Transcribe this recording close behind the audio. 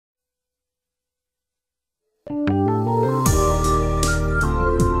Never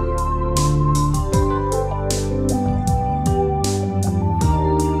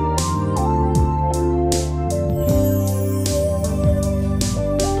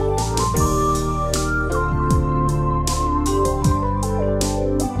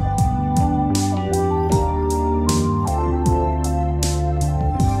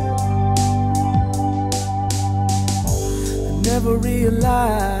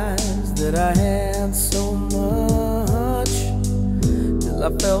realized that I had so much till I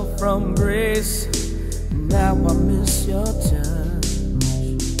fell from grace. Now I miss your touch.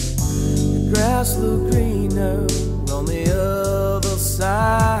 The grass looked greener on the other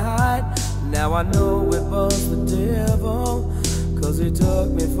side. Now I know it was the devil, 'cause he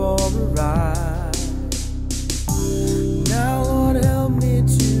took me for a ride. Now Lord, help me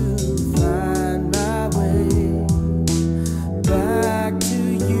to find my way back to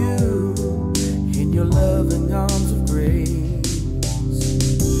you in your loving arms of grace.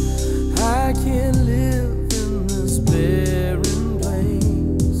 I can't live in this barren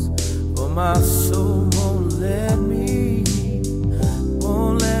place, for my soul won't let me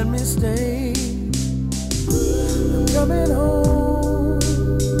stay. I'm coming home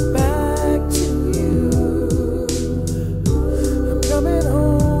back to you. I'm coming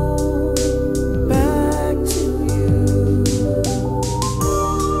home back to you.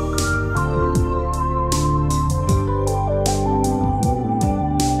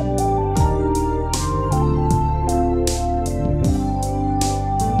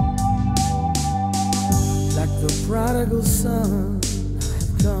 Like the prodigal son,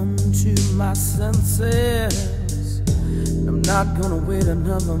 I've come to my senses. I'm not gonna wait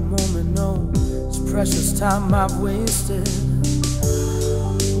another moment, no. It's precious time I've wasted.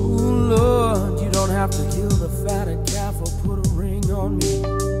 Ooh, Lord, you don't have to kill the fatted calf or put a ring on me,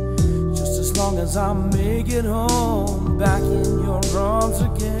 just as long as I make it home back in your arms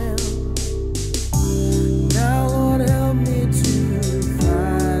again. Now Lord, help me to